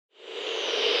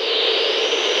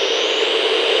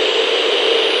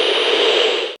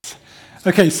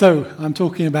Okay, so I'm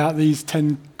talking about these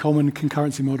 10 common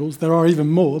concurrency models. There are even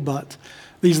more, but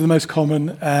these are the most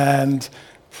common, and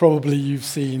probably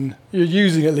you're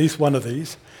using at least one of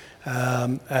these,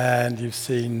 and you've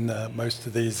seen most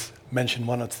of these mention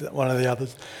one of the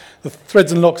others. The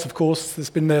threads and locks, of course,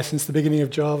 it's been there since the beginning of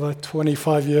Java,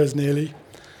 25 years nearly.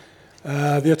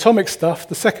 The atomic stuff,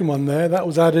 the second one there, that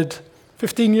was added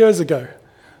 15 years ago.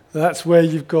 That's where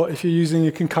you've got, if you're using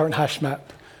a concurrent hash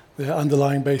map, the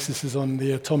underlying basis is on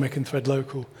the atomic and thread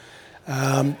local.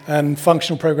 And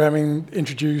functional programming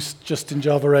introduced just in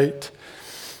Java 8.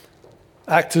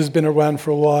 Actor's been around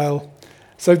for a while.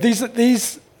 So these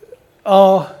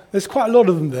are, there's quite a lot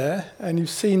of them there, and you've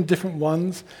seen different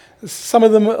ones. Some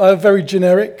of them are very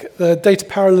generic. The data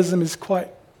parallelism is quite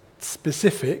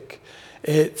specific.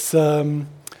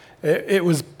 It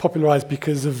was popularized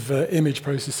because of image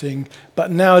processing,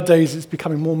 but nowadays it's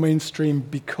becoming more mainstream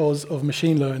because of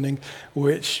machine learning,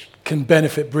 which can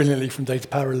benefit brilliantly from data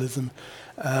parallelism.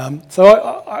 So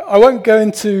I won't go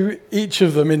into each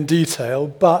of them in detail,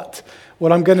 but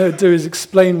what I'm going to do is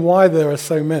explain why there are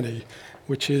so many,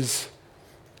 which is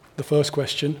the first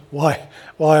question. Why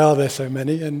are there so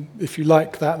many? And if you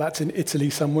like that, that's in Italy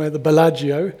somewhere, the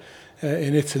Bellagio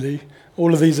in Italy.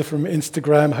 All of these are from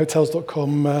Instagram,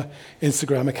 hotels.com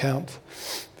Instagram account,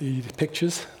 the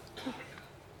pictures.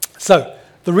 So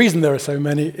the reason there are so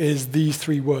many is these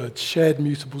three words, shared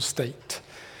mutable state,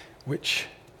 which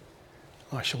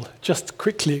I shall just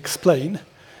quickly explain.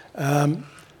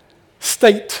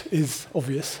 State is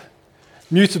obvious.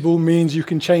 Mutable means you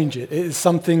can change it. It is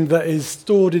something that is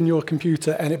stored in your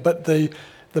computer, but the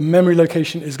memory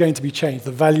location is going to be changed.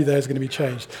 The value there is going to be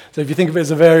changed. So if you think of it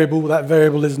as a variable, that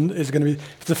variable is going to be,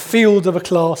 if it's a field of a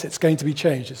class, it's going to be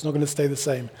changed. It's not going to stay the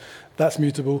same. That's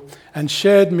mutable. And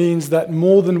shared means that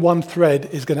more than one thread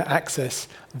is going to access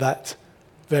that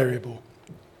variable.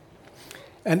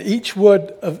 And each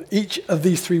of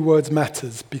these three words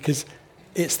matters because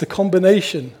it's the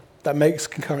combination that makes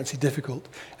concurrency difficult.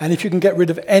 And if you can get rid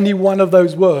of any one of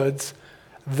those words,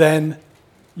 then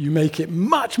you make it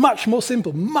much, much more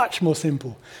simple, much more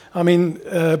simple. I mean,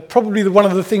 probably one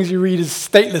of the things you read is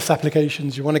stateless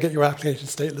applications. You want to get your application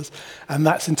stateless, and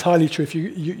that's entirely true. If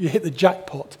you hit the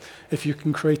jackpot if you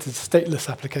can create a stateless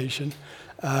application,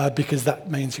 because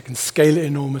that means you can scale it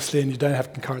enormously and you don't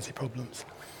have concurrency problems.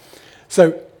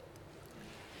 So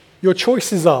your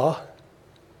choices are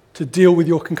to deal with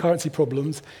your concurrency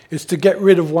problems is to get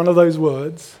rid of one of those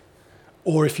words,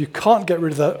 or if you can't get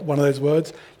rid of one of those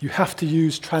words, you have to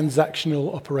use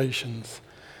transactional operations.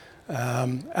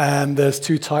 And there's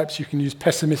two types. You can use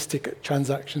pessimistic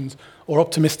transactions or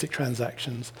optimistic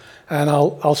transactions. And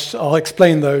I'll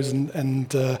explain those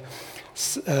and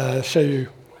show you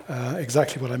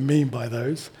exactly what I mean by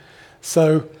those.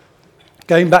 So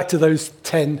going back to those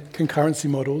 10 concurrency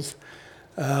models,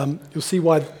 you'll see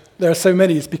why there are so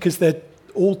many. It's because they're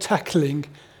all tackling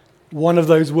one of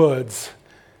those words.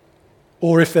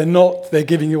 Or if they're not, they're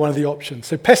giving you one of the options.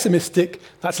 So pessimistic,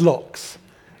 that's locks.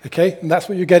 Okay? And that's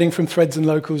what you're getting from threads and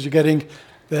locals.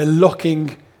 They're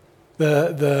locking,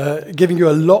 giving you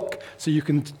a lock so you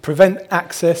can prevent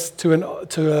access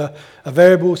to a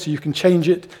variable, so you can change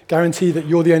it, guarantee that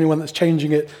you're the only one that's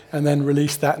changing it, and then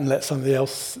release that and let somebody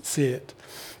else see it.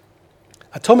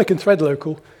 Atomic and thread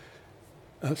local,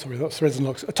 that's threads and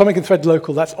locks. Atomic and thread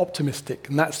local, that's optimistic,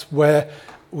 and that's where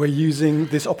we're using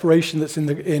this operation that's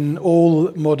in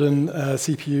all modern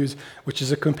CPUs, which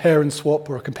is a compare and swap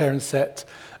or a compare and set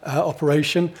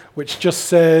operation, which just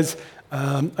says,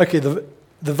 okay, the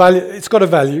value, it's got a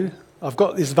value. I've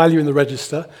got this value in the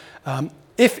register.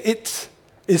 If it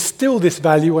is still this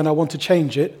value when I want to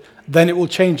change it, then it will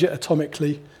change it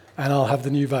atomically, and I'll have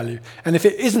the new value. And if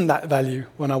it isn't that value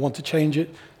when I want to change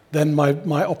it, then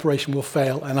my operation will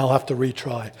fail, and I'll have to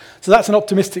retry. So that's an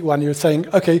optimistic one. You're saying,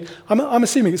 okay, I'm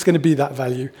assuming it's going to be that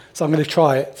value, so I'm going to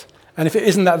try it. And if it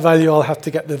isn't that value, I'll have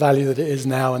to get the value that it is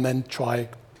now and then try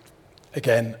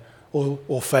again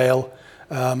or fail.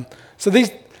 So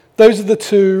those are the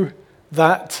two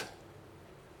that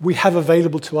we have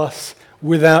available to us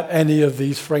without any of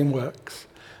these frameworks.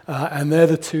 And they're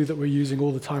the two that we're using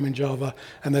all the time in Java,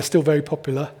 and they're still very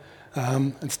popular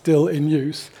and still in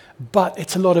use. But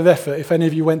it's a lot of effort. If any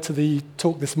of you went to the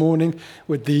talk this morning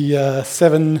with the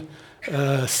 7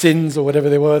 sins or whatever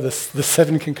they were, the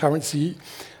 7 concurrency,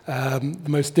 the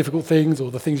most difficult things or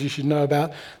the things you should know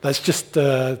about, that's just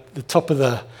the top of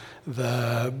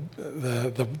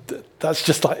that's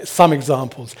just like some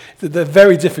examples. They're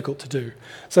very difficult to do.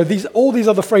 So all these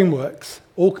other frameworks,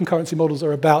 all concurrency models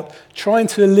are about trying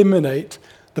to eliminate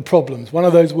the problems. One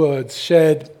of those words,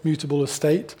 shared mutable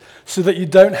state, so that you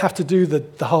don't have to do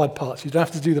the hard parts. You don't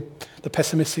have to do the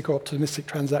pessimistic or optimistic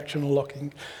transactional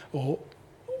locking or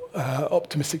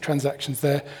optimistic transactions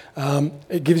there.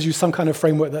 It gives you some kind of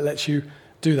framework that lets you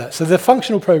do that. So the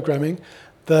functional programming,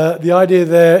 the idea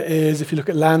there is, if you look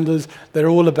at lambdas, they're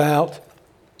all about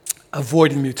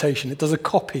avoiding mutation. It does a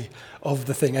copy of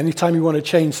the thing. Anytime you want to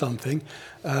change something,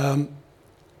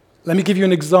 let me give you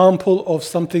an example of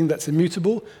something that's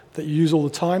immutable that you use all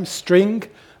the time. String,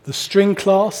 the string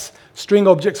class. String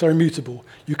objects are immutable.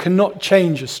 You cannot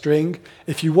change a string.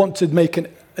 If you want to make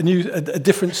a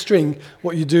different string,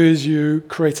 what you do is you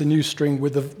create a new string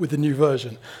with a new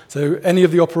version. So any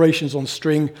of the operations on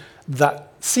string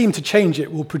that seem to change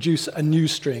it will produce a new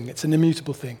string. It's an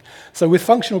immutable thing. So with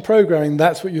functional programming,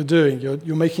 that's what you're doing.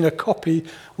 You're making a copy,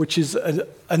 which is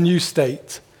a new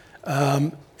state.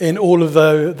 In all of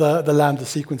the lambda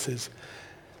sequences.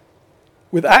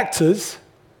 With actors,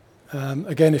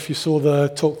 again, if you saw the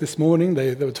talk this morning,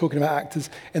 they were talking about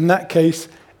actors. In that case,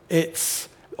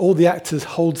 all the actors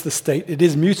holds the state. It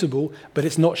is mutable, but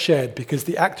it's not shared because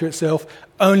the actor itself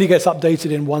only gets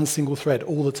updated in one single thread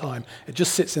all the time. It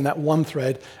just sits in that one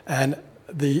thread, and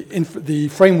the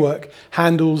framework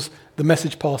handles the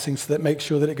message passing so that it makes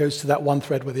sure that it goes to that one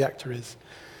thread where the actor is.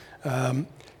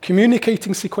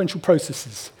 Communicating sequential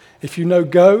processes. If you know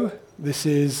Go, this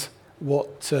is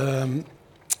what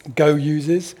Go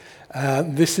uses.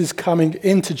 This is coming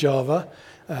into Java.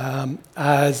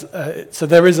 So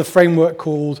there is a framework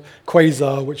called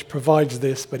Quasar which provides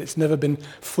this, but it's never been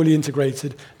fully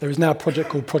integrated. There is now a project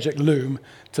called Project Loom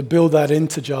to build that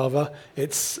into Java.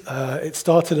 It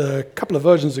started a couple of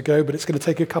versions ago, but it's going to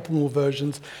take a couple more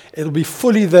versions. It'll be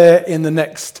fully there in the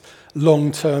next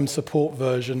long-term support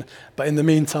version, but in the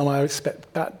meantime, I expect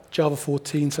about Java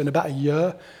 14, so in about a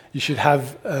year, you should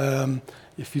have,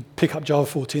 if you pick up Java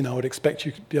 14, I would expect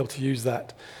you to be able to use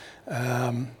that.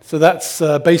 So that's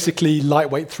basically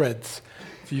lightweight threads.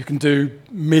 So you can do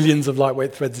millions of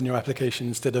lightweight threads in your application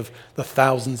instead of the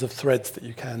thousands of threads that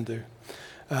you can do.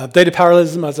 Data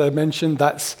parallelism, as I mentioned,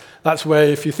 that's where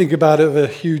if you think about it, a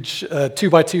huge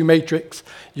 2x2 matrix,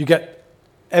 you get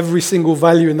every single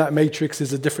value in that matrix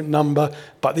is a different number,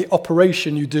 but the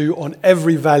operation you do on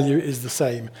every value is the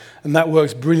same. And that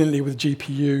works brilliantly with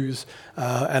GPUs,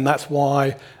 and that's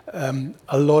why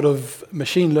a lot of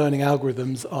machine learning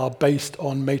algorithms are based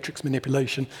on matrix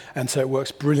manipulation, and so it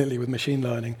works brilliantly with machine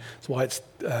learning. That's why it's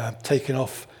taken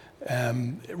off,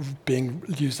 being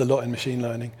used a lot in machine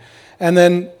learning. And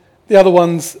then the other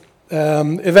ones,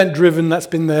 event-driven, that's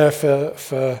been there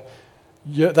for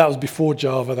that was before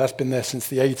Java. That's been there since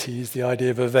the 80s, the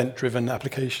idea of event-driven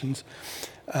applications.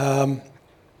 And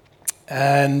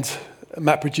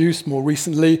MapReduce more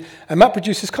recently. And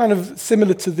MapReduce is kind of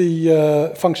similar to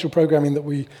the functional programming that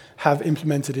we have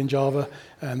implemented in Java.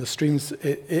 And the streams,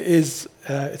 it's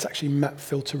actually map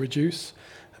filter reduce,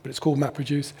 but it's called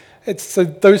MapReduce. So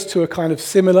those two are kind of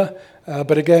similar,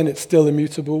 but again, it's still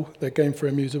immutable. They're going for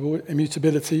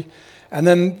immutability. And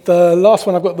then the last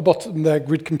one I've got at the bottom there,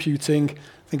 grid computing.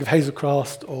 Think of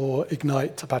Hazelcast or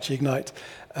Ignite, Apache Ignite.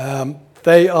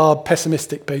 They are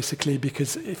pessimistic, basically,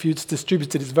 because if it's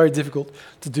distributed, it's very difficult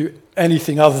to do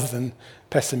anything other than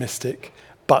pessimistic.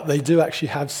 But they do actually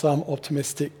have some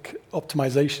optimistic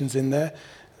optimizations in there.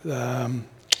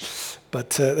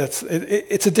 But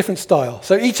it's a different style.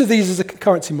 So each of these is a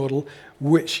concurrency model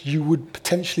which you would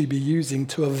potentially be using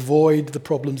to avoid the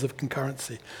problems of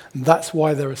concurrency. And that's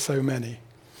why there are so many.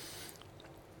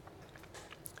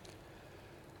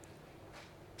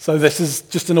 So this is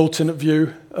just an alternate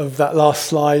view of that last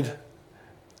slide,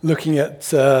 looking at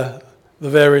the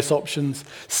various options.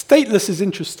 Stateless is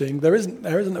interesting. There isn't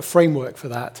a framework for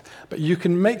that, but you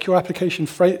can make your application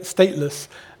stateless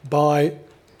by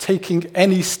taking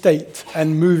any state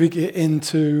and moving it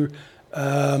into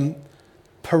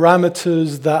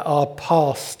parameters that are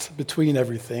passed between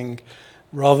everything,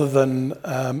 rather than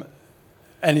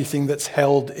anything that's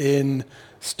held in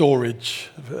storage.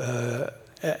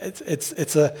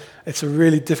 It's a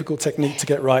really difficult technique to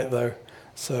get right, though.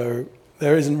 So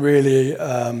there isn't really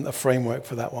a framework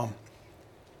for that one.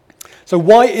 So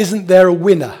why isn't there a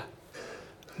winner?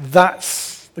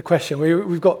 That's the question.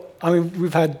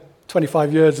 We've had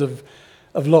 25 years of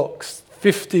locks,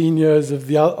 15 years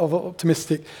of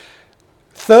optimistic,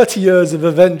 30 years of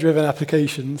event-driven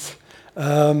applications.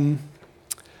 Node.js,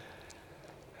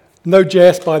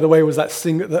 by the way, was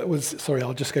sorry,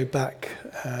 I'll just go back.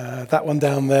 That one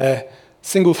down there,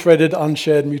 single-threaded,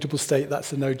 unshared, mutable state, that's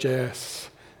the Node.js.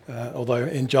 Although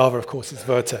in Java, of course, it's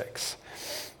Vertex.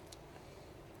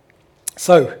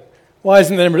 So, why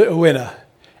isn't there a winner?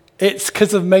 It's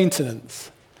because of maintenance.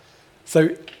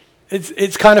 So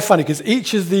it's kind of funny because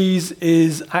each of these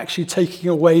is actually taking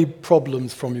away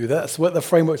problems from you. That's what the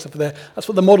frameworks are for there. That's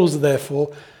what the models are there for.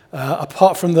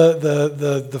 Apart from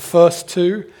the first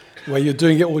two, where you're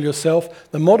doing it all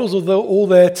yourself, the models are all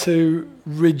there to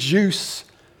reduce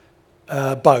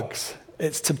bugs.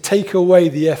 It's to take away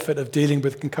the effort of dealing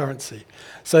with concurrency.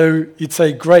 So you'd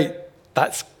say, great,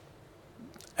 that's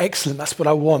excellent, that's what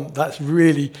I want, that's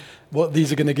really what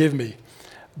these are going to give me.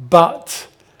 But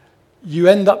you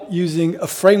end up using a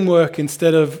framework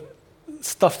instead of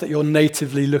stuff that you're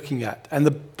natively looking at. And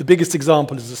the biggest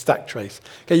example is a stack trace.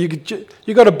 Okay,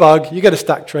 you got a bug, you get a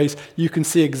stack trace, you can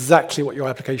see exactly what your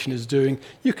application is doing.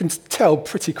 You can tell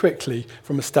pretty quickly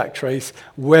from a stack trace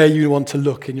where you want to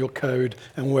look in your code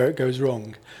and where it goes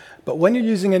wrong. But when you're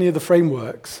using any of the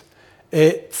frameworks,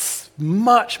 it's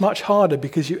much, much harder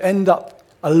because you end up,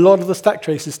 a lot of the stack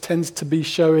traces tends to be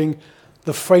showing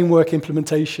the framework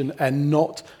implementation and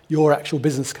not your actual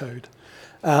business code.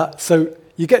 So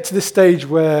you get to this stage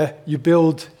where you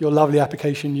build your lovely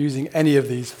application using any of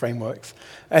these frameworks,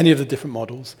 any of the different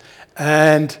models,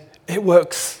 and it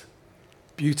works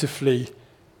beautifully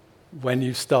when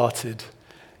you started.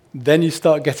 Then you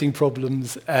start getting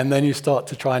problems, and then you start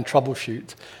to try and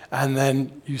troubleshoot, and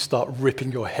then you start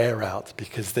ripping your hair out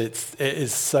because it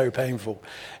is so painful.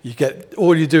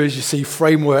 All you do is you see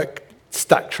framework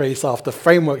stack trace after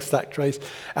framework stack trace,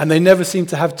 and they never seem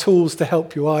to have tools to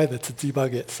help you either to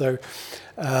debug it. So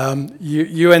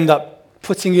you end up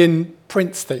putting in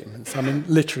print statements. I mean,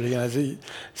 literally.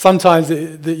 Sometimes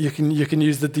you can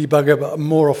use the debugger, but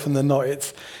more often than not,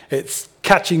 it's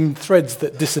catching threads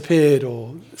that disappeared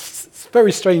or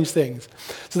very strange things.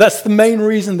 So that's the main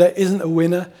reason there isn't a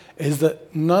winner, is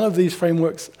that none of these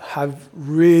frameworks have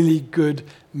really good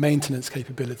maintenance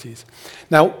capabilities.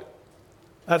 Now,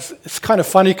 it's kind of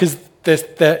funny because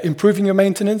they're improving your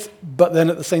maintenance, but then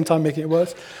at the same time making it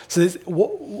worse. So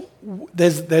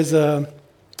there's a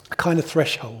kind of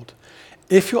threshold.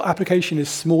 If your application is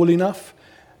small enough,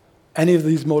 any of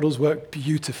these models work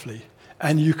beautifully,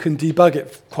 and you can debug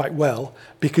it quite well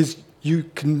because you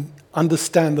can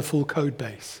understand the full code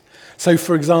base. So,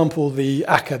 for example, the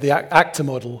actor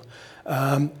model,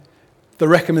 the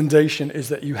recommendation is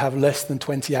that you have less than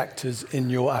 20 actors in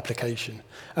your application.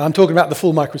 And I'm talking about the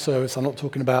full microservice. I'm not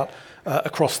talking about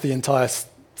across the entire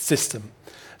system.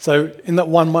 So in that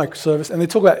one microservice, and they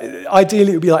talk about,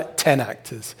 ideally it would be like 10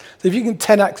 actors. So if you can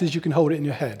 10 actors, you can hold it in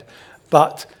your head.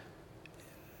 But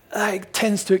it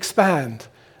tends to expand.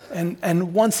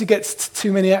 And once it gets to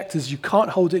too many actors, you can't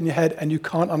hold it in your head, and you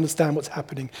can't understand what's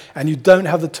happening, and you don't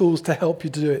have the tools to help you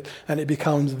do it, and it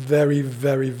becomes very,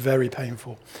 very, very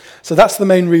painful. So that's the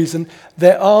main reason.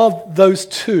 There are those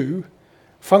two,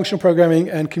 functional programming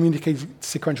and communicating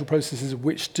sequential processes,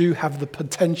 which do have the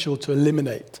potential to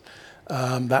eliminate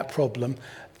that problem.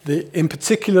 In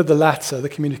particular, the latter, the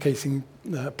communicating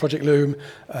Project Loom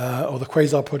or the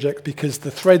Quasar project, because the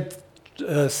thread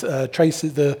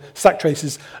traces, the stack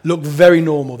traces, look very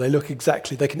normal. They look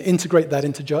exactly, they can integrate that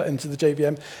into the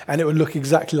JVM, and it would look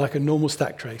exactly like a normal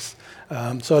stack trace.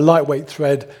 So a lightweight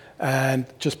thread and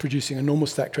just producing a normal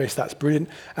stack trace, that's brilliant.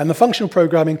 And the functional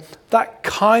programming,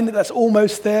 that's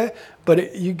almost there,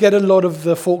 but you get a lot of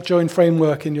the fork join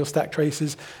framework in your stack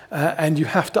traces, and you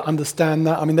have to understand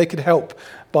that. I mean, they could help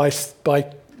by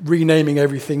renaming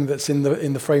everything that's in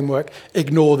the framework,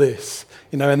 ignore this,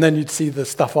 and then you'd see the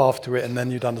stuff after it, and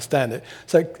then you'd understand it.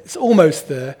 So it's almost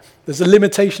there. There's a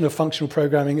limitation of functional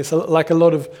programming. It's like a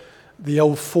lot of the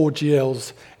old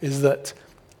 4GLs, is that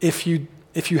if you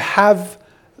have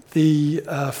the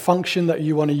function that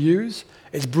you want to use,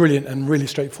 it's brilliant and really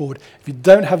straightforward. If you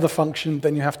don't have the function,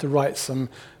 then you have to write some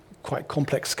quite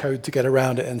complex code to get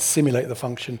around it and simulate the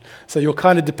function. So you're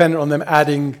kind of dependent on them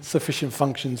adding sufficient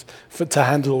functions to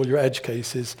handle all your edge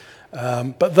cases.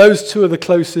 But those two are the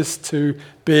closest to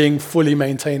being fully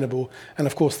maintainable. And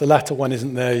of course, the latter one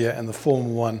isn't there yet, and the former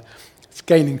one, it's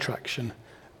gaining traction,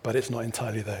 but it's not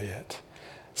entirely there yet.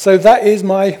 So that is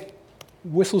my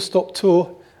whistle-stop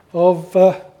tour of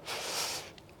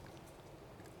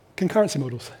concurrency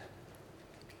models.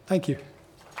 Thank you.